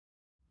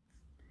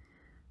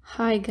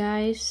Hi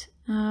guys,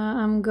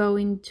 I'm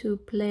going to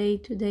play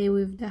today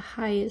with the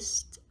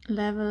highest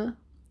level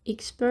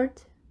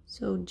expert,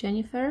 so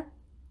Jennyfer.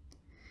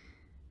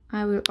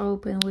 I will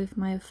open with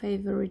my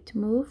favorite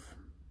move.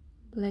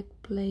 Black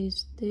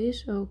plays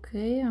this,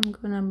 okay, I'm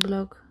gonna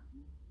block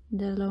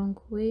the long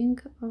wing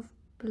of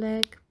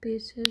black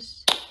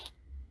pieces.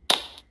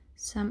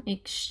 Some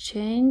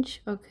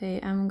exchange,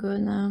 okay, I'm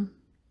gonna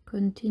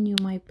continue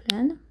my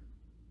plan.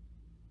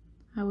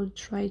 I will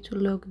try to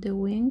lock the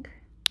wing.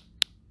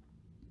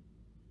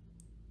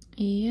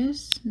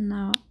 Yes,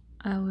 now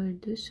I will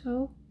do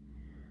so.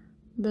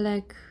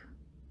 Black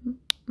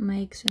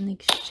makes an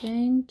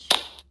exchange.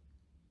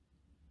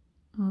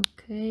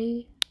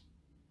 Okay.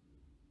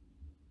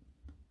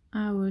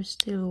 I will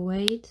still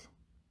wait.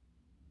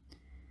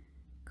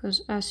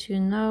 Because as you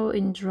know,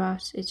 in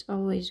drafts it's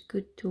always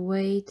good to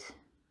wait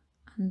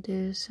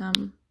until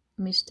some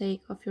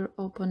mistake of your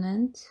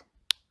opponent.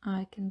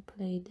 I can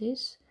play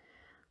this.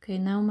 Okay,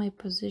 now my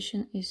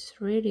position is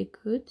really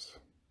good.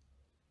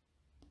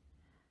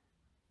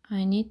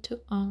 I need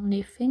to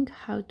only think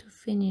how to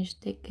finish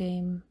the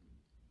game.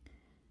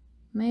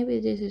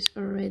 Maybe this is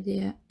already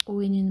a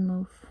winning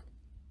move.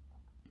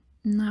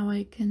 Now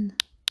I can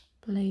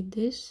play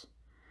this.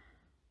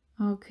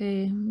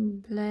 Okay,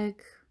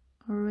 black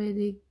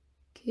already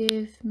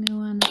gave me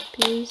one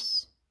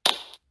piece.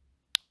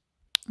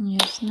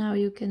 Yes, now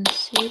you can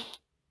see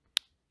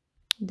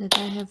that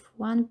I have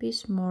one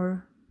piece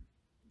more.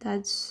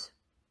 That's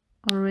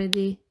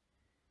already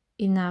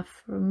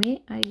enough for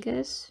me, I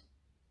guess,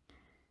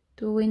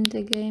 to win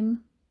the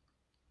game.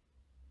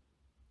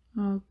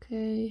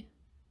 Okay,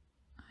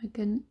 I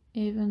can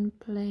even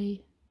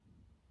play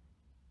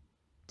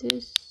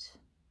this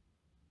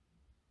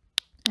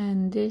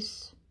and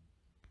this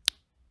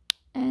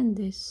and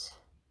this,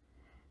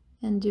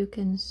 and you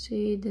can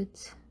see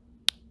that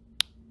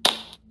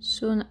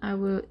soon I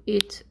will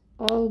eat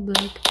all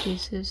black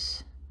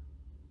pieces.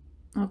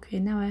 Okay,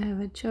 now I have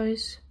a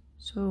choice,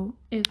 so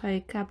if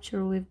I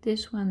capture with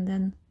this one,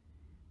 then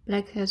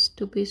black has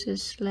two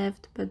pieces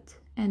left, but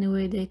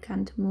anyway they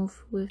can't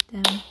move with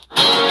them.